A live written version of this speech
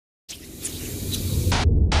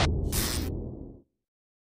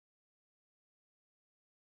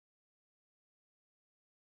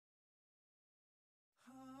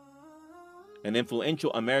an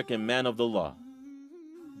influential American man of the law,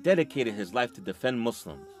 dedicated his life to defend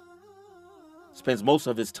Muslims, spends most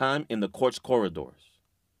of his time in the court's corridors.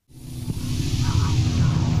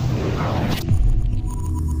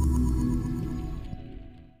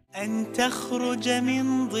 أن تخرج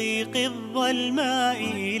من ضيق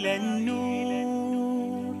الظلماء إلى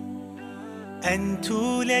النور، أن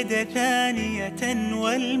تولد ثانية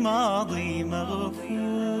والماضي مغفور،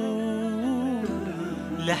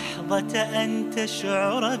 لحظة أن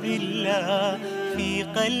تشعر بالله في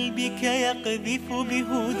قلبك يقذف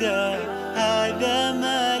بهدى، هذا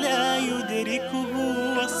ما لا يدركه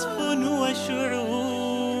وصف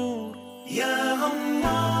وشعور. يا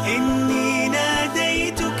الله إني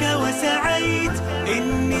ناديتك وسعيت،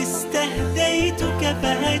 إني استهديتك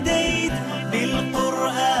فهديت،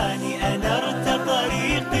 بالقرآن أنرت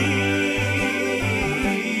طريقي.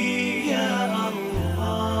 يا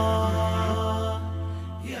الله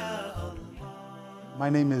يا الله. My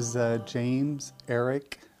name is James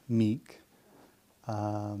Eric Meek.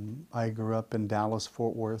 I grew up in Dallas,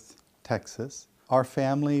 Fort Worth, Texas. Our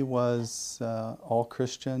family was all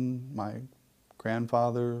Christian. My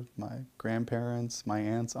grandfather, my grandparents, my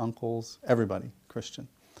aunts, uncles, everybody Christian.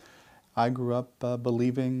 I grew up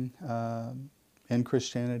believing in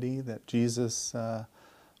Christianity, that Jesus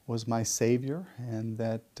was my Savior, and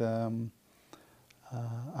that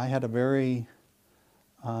I had a very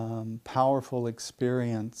powerful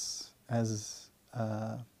experience as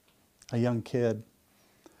a young kid.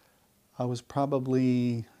 I was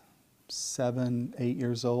probably 7, 8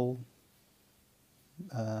 years old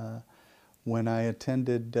when I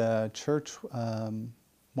attended church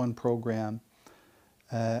one program.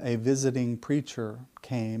 A visiting preacher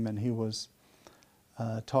came, and he was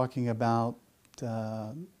talking about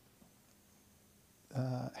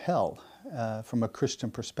hell from a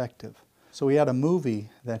Christian perspective. So he had a movie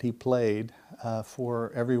that he played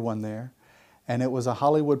for everyone there, and it was a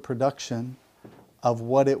Hollywood production of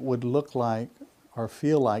what it would look like or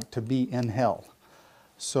feel like to be in hell.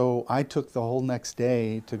 So I took the whole next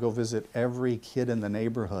day to go visit every kid in the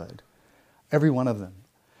neighborhood, every one of them,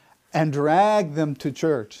 and drag them to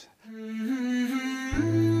church.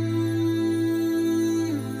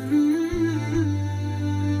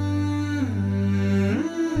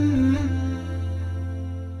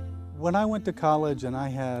 When I went to college and I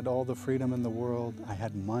had all the freedom in the world, I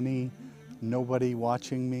had money, nobody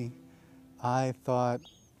watching me, I thought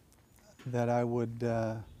that I would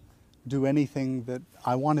do anything that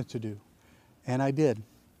I wanted to do, and I did.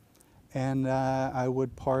 And I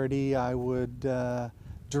would party, I would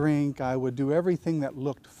drink, I would do everything that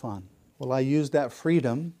looked fun. Well, I used that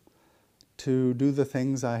freedom to do the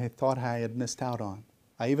things I thought I had missed out on.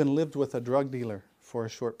 I even lived with a drug dealer for a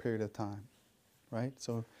short period of time, right?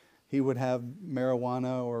 So he would have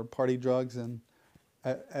marijuana or party drugs and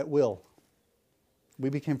at will. We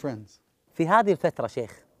became friends. في هذه الفترة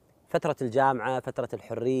شيخ، فترة الجامعة، فترة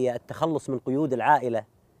الحرية، التخلص من قيود العائلة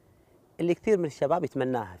اللي كثير من الشباب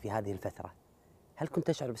يتمناها في هذه الفترة، هل كنت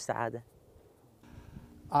تشعر بالسعادة؟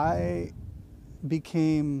 I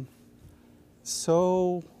became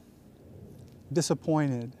so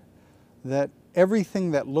disappointed that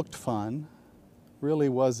everything that looked fun really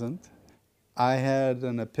wasn't. I had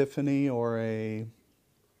an epiphany or a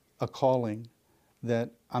calling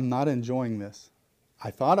that I'm not enjoying this.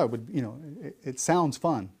 I thought I would, it sounds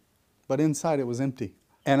fun, but inside it was empty.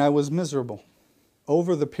 And I was miserable.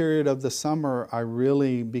 Over the period of the summer, I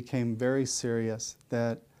really became very serious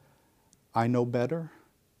that I know better.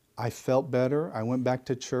 I felt better. I went back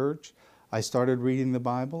to church. I started reading the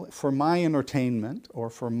Bible. For my entertainment or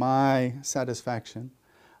for my satisfaction,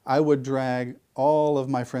 I would drag all of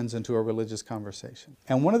my friends into a religious conversation.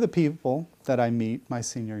 And one of the people that I meet my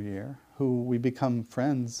senior year, who we become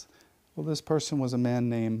friends, well, this person was a man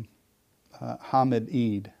named Hamid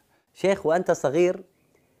Eid. شيخ وأنت صغير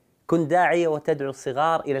كنت داعية وتدعو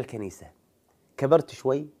الصغار إلى الكنيسة. كبرت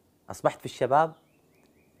شوي، أصبحت في الشباب.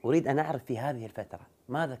 أريد أن أعرف في هذه الفترة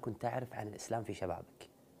ماذا كنت تعرف عن الإسلام في شبابك؟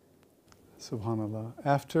 Subhanallah.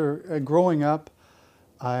 After growing up,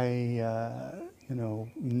 I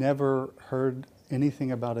never heard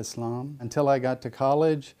anything about Islam until I got to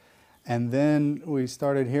college, and then we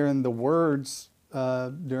started hearing the words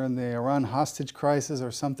during the Iran hostage crisis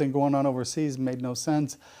or something going on overseas. Made no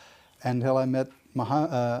sense until I met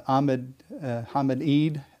Hamid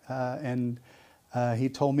Eid, and he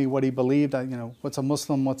told me what he believed. What's a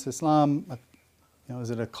Muslim? What's Islam? Is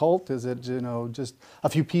it a cult? Is it just a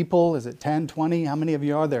few people? Is it 10, 20? How many of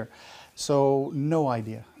you are there? So no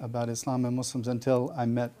idea about Islam and Muslims until I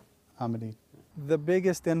met Hamid Eid. The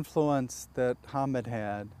biggest influence that Hamid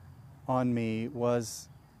had on me was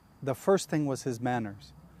the first thing was his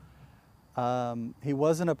manners. He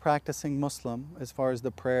wasn't a practicing Muslim as far as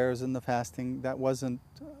the prayers and the fasting. That wasn't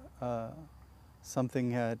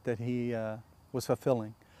something that he was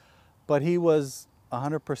fulfilling. But he was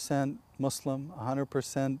 100% Muslim,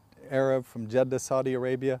 100% Arab from Jeddah, Saudi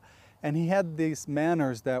Arabia, and he had these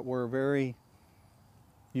manners that were very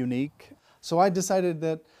unique. So I decided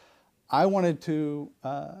that I wanted to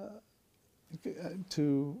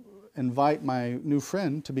invite my new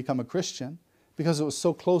friend to become a Christian because it was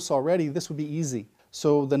so close already. This would be easy.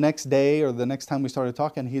 So the next day or the next time we started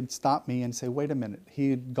talking, he'd stop me and say, wait a minute.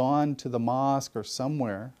 He'd gone to the mosque or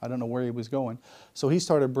somewhere. I don't know where he was going. So he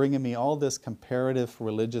started bringing me all this comparative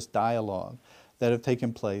religious dialogue that had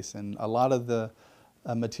taken place. And a lot of the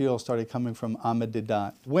material started coming from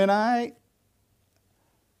ئەهتديت. When I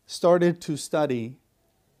started to study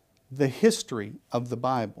the history of the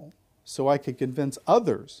Bible so I could convince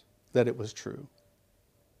others that it was true,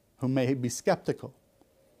 who may be skeptical,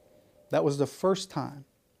 that was the first time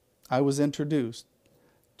I was introduced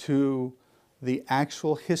to the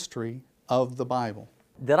actual history of the Bible.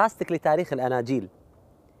 دراستك لتاريخ الأناجيل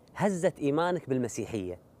هزت إيمانك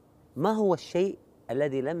بالمسيحية. ما هو الشيء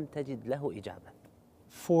الذي لم تجد له إجابة؟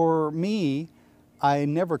 For me, I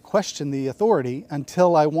never questioned the authority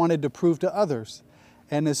until I wanted to prove to others.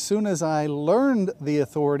 And as soon as I learned the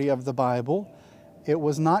authority of the Bible, it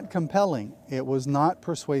was not compelling. It was not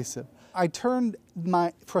persuasive. I turned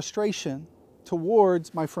my frustration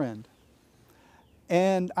towards my friend.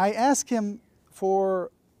 And I asked him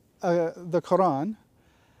for the Quran,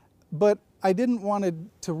 but I didn't want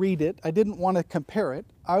to read it. I didn't want to compare it.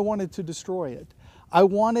 I wanted to destroy it. I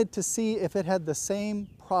wanted to see if it had the same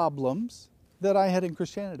problems that I had in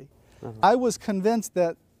Christianity. I was convinced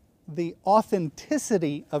that the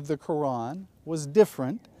authenticity of the Quran was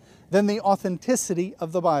different than the authenticity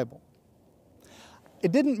of the Bible.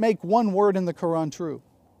 It didn't make one word in the Quran true,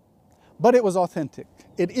 but it was authentic.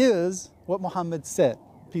 It is what Muhammad said,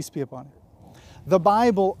 peace be upon him. The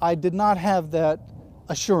Bible, I did not have that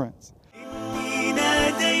assurance. إني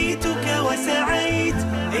ناديتك وسعيت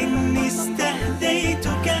إني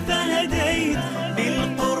استهديتك فهديت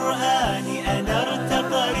بالقرآن أنرت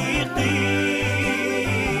طريقي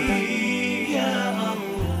يا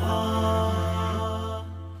الله.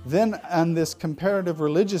 Then on this comparative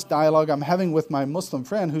religious dialogue I'm having with my Muslim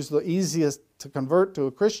friend, who's the easiest to convert to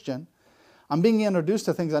a Christian, I'm being introduced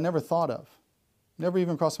to things I never thought of. Never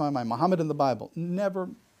even crossed my mind. Muhammad in the Bible. Never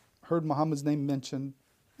heard Muhammad's name mentioned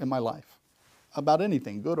in my life about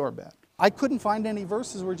anything, good or bad. I couldn't find any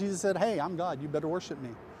verses where Jesus said, hey, I'm God, you better worship me.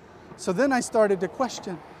 So then I started to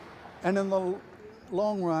question. And in the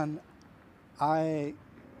long run, I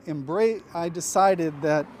decided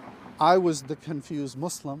that I was the confused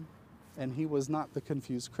Muslim and he was not the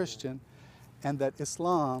confused Christian, and that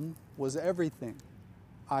Islam was everything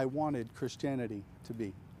I wanted Christianity to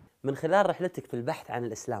be. من خلال رحلتك في البحث عن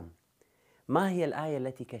الإسلام، ما هي الآية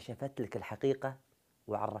التي كشفت لك الحقيقة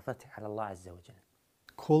وعرفتك على الله عز وجل؟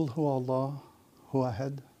 قل هو الله هو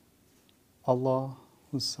أحد الله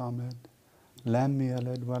الصمد لم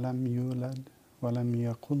يلد ولم يولد ولم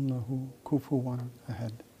يكن له كفوا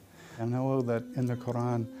أحد. I know that in the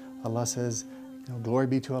Quran Allah says, glory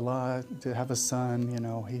be to Allah, to have a son,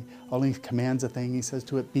 He only commands a thing, He says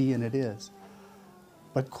to it be, and it is.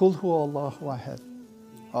 But قل هو الله أحد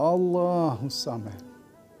الله الصمد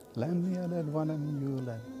لم يلد ولم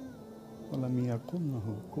يولد ولم يكن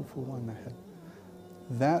له كفوا أحد.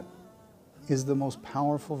 That is the most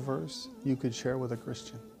powerful verse you could share with a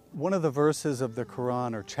Christian. One of the verses of the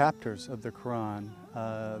Quran, or chapters of the Quran,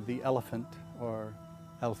 the elephant or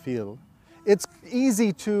al-fil, it's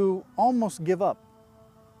easy to almost give up.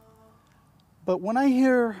 But when I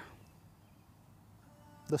hear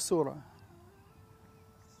the surah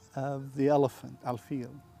of the elephant, al-fil,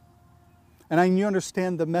 and you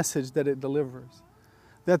understand the message that it delivers,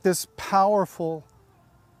 that this powerful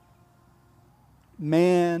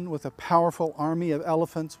man with a powerful army of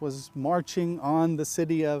elephants was marching on the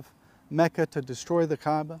city of Mecca to destroy the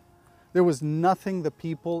Kaaba. There was nothing the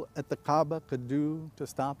people at the Kaaba could do to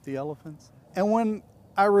stop the elephants. And when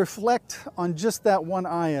I reflect on just that one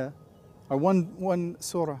ayah, or one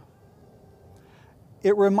surah,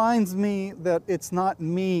 it reminds me that it's not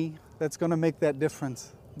me that's going to make that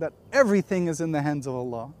difference, that everything is in the hands of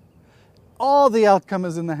Allah. All the outcome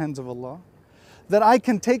is in the hands of Allah. That I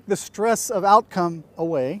can take the stress of outcome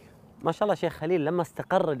away. ما شاء الله شيخ خليل، لما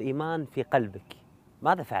استقر الإيمان في قلبك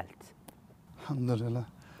ماذا فعلت؟ Alhamdulillah.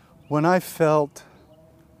 When I felt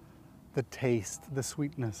the taste, the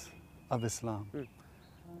sweetness of Islam,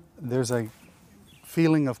 there's a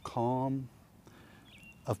feeling of calm,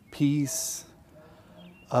 of peace,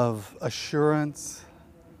 of assurance,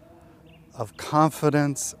 of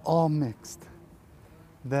confidence, all mixed,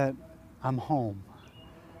 that I'm home.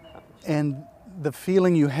 And the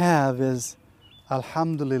feeling you have is,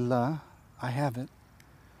 alhamdulillah, I have it.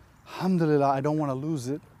 Alhamdulillah, I don't want to lose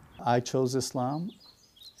it. I chose Islam,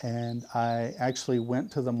 and I actually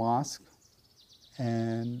went to the mosque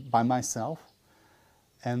and by myself,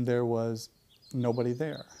 and there was nobody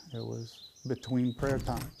there. It was between prayer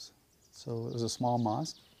times. So it was a small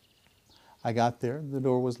mosque. I got there, the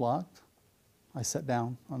door was locked. I sat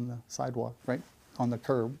down on the sidewalk, right on the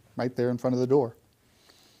curb, right there in front of the door.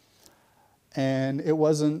 And it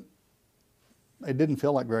didn't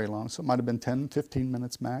feel like very long, so it might have been 10, 15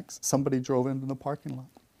 minutes max. Somebody drove into the parking lot.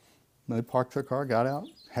 They parked their car, got out,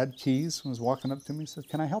 had keys, was walking up to me, said,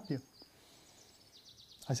 "Can I help you?"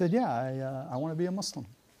 I said, "Yeah, I want to be a Muslim.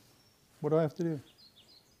 What do I have to do?"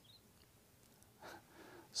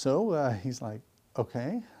 So he's like,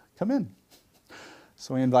 "Okay, come in."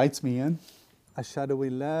 So he invites me in. Ashhadu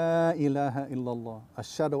an la ilaha illallah.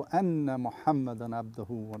 Ashhadu anna Muhammadan abduhu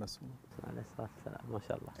wa rasuluh.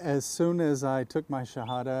 As soon as I took my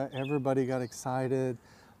shahada, everybody got excited.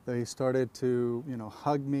 They started to,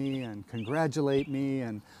 hug me and congratulate me,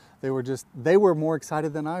 and they were more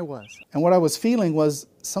excited than I was. And what I was feeling was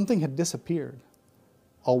something had disappeared.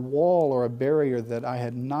 A wall or a barrier that I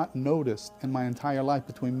had not noticed in my entire life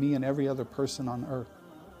between me and every other person on earth.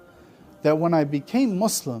 That when I became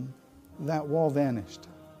Muslim, that wall vanished.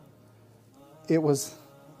 It was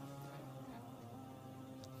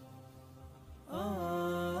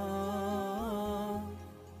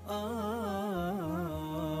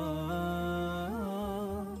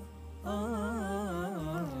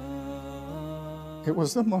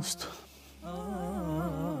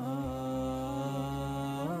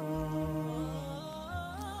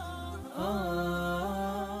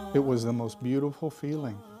the most beautiful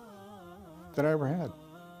feeling that I ever had.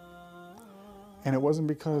 And it wasn't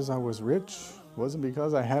because I was rich, it wasn't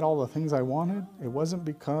because I had all the things I wanted, it wasn't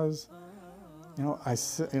because, I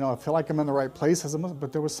feel like I'm in the right place as a Muslim,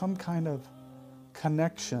 but there was some kind of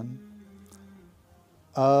connection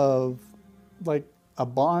of like a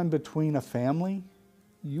bond between a family.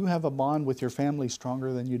 You have a bond with your family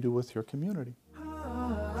stronger than you do with your community.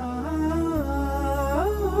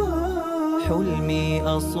 حلمي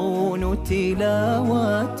أصون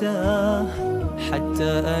تلاوته حتى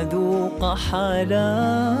أذوق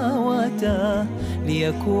حلاوته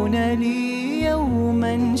ليكون لي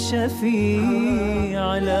يوما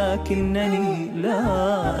شفيع لكنني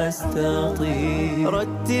لا أستطيع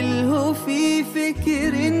رتله في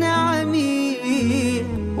فكر عميق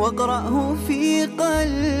واقرأه في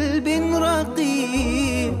قلب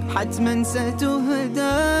رقيق حتما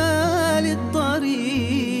ستهدى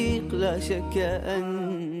للطريق لا شك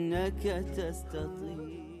أنك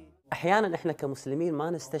تستطيع. أحيانا إحنا كمسلمين ما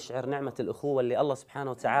نستشعر نعمة الأخوة اللي الله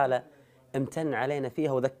سبحانه وتعالى امتن علينا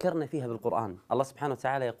فيها وذكرنا فيها بالقرآن. الله سبحانه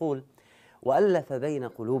وتعالى يقول: وألف بين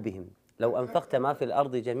قلوبهم لو أنفقت ما في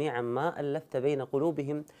الأرض جميعا ما ألفت بين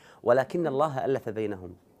قلوبهم ولكن الله ألف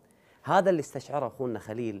بينهم. هذا اللي استشعره أخونا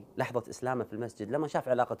خليل لحظة إسلامه في المسجد، لما شاف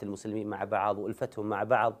علاقة المسلمين مع بعض وألفتهم مع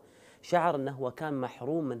بعض، شعر أنه هو كان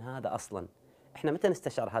محروم من هذا أصلا. إحنا متى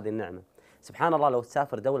نستشعر هذه النعمة؟ سبحان الله، لو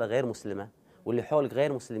تسافر دولة غير مسلمة واللي حولك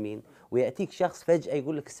غير مسلمين ويأتيك شخص فجأة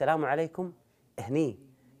يقول لك السلام عليكم، هني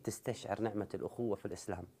تستشعر نعمة الأخوة في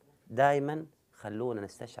الإسلام. دائما خلونا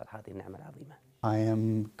نستشعر هذه النعمة العظيمة. I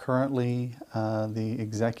am currently the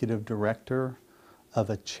executive director of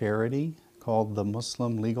a charity called the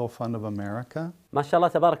Muslim Legal Fund of America. ما شاء الله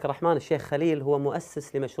تبارك الرحمن، الشيخ خليل هو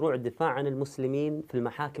مؤسس لمشروع الدفاع عن المسلمين في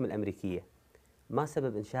المحاكم الأمريكية. ما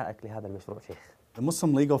سبب إنشائك لهذا المشروع شيخ؟ The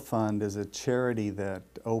Muslim Legal Fund is a charity that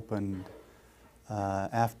opened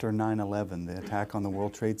after 9/11, the attack on the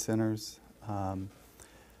World Trade Centers.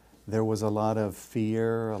 There was a lot of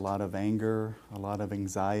fear, a lot of anger, a lot of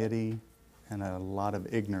anxiety, and a lot of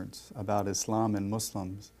ignorance about Islam and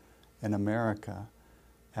Muslims in America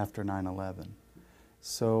after 9/11.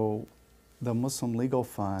 So the Muslim Legal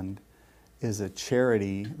Fund is a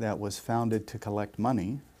charity that was founded to collect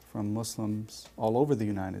money from Muslims all over the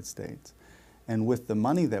United States. And with the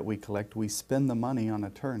money that we collect, we spend the money on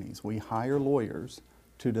attorneys. We hire lawyers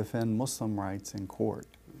to defend Muslim rights in court.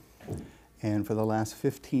 And for the last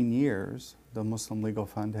 15 years, the Muslim Legal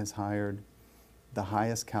Fund has hired the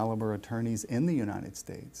highest caliber attorneys in the United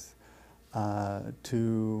States to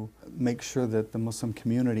make sure that the Muslim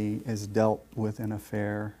community is dealt with in a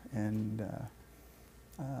fair and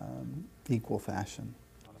equal fashion.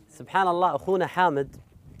 سبحان الله، أخونا حامد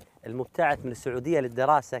المبتعث من السعودية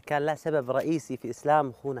للدراسة كان له سبب رئيسي في إسلام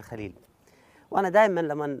أخونا خليل. وأنا دائما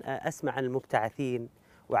لما أسمع عن المبتعثين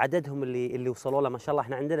وعددهم اللي وصلوا له ما شاء الله.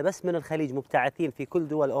 احنا عندنا بس من الخليج مبتعثين في كل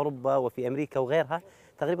دول أوروبا وفي أمريكا وغيرها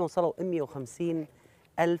تقريبا وصلوا 150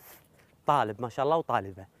 ألف طالب ما شاء الله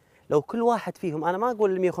وطالبة. لو كل واحد فيهم، أنا ما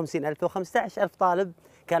أقول 150 ألف، لو 15 ألف طالب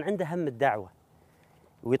كان عنده هم الدعوة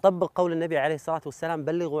ويطبق قول النبي عليه الصلاة والسلام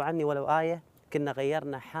بلغوا عني ولو آية، كنا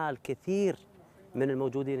غيرنا حال كثير من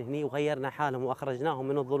الموجودين هني وغيرنا حالهم وأخرجناهم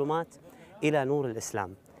من الظلمات إلى نور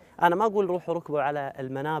الإسلام. أنا ما أقول روحوا ركبوا على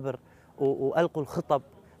المنابر وألقوا الخطب،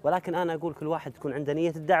 ولكن أنا أقول كل واحد تكون عنده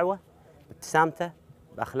نية الدعوة بابتسامته،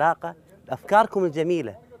 بأخلاقه، بأفكاركم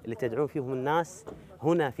الجميلة اللي تدعون فيهم الناس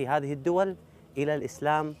هنا في هذه الدول إلى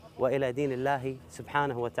الإسلام وإلى دين الله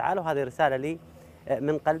سبحانه وتعالى. وهذه رسالة لي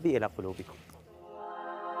من قلبي إلى قلوبكم.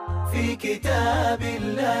 في كتاب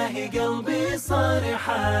الله قلبي صار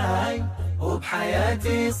حي،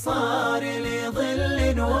 وبحياتي صار لي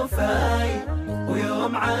ظل وفاي،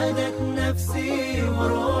 ويوم عادت نفسي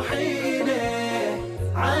وروحي إليه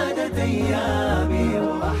عادت أيامي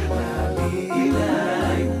وأحلامي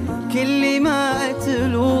إلي. كل ما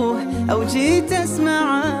أتلوه أو جيت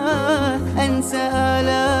أسمعه أنسى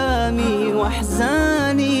آلامي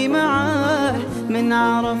وأحزاني معاه، من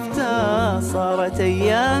عرفته صارت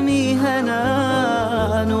أيامي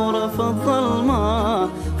هنا، نور في الظلمة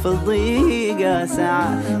في الضيقة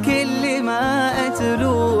ساعة. كل ما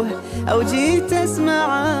أتلوه أو جيت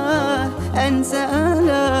أسمعه أنسى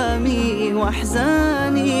آلامي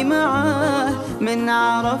وأحزاني معاه، من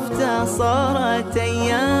عرفته صارت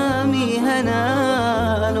أيامي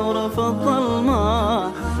هنا، نور في الظلمة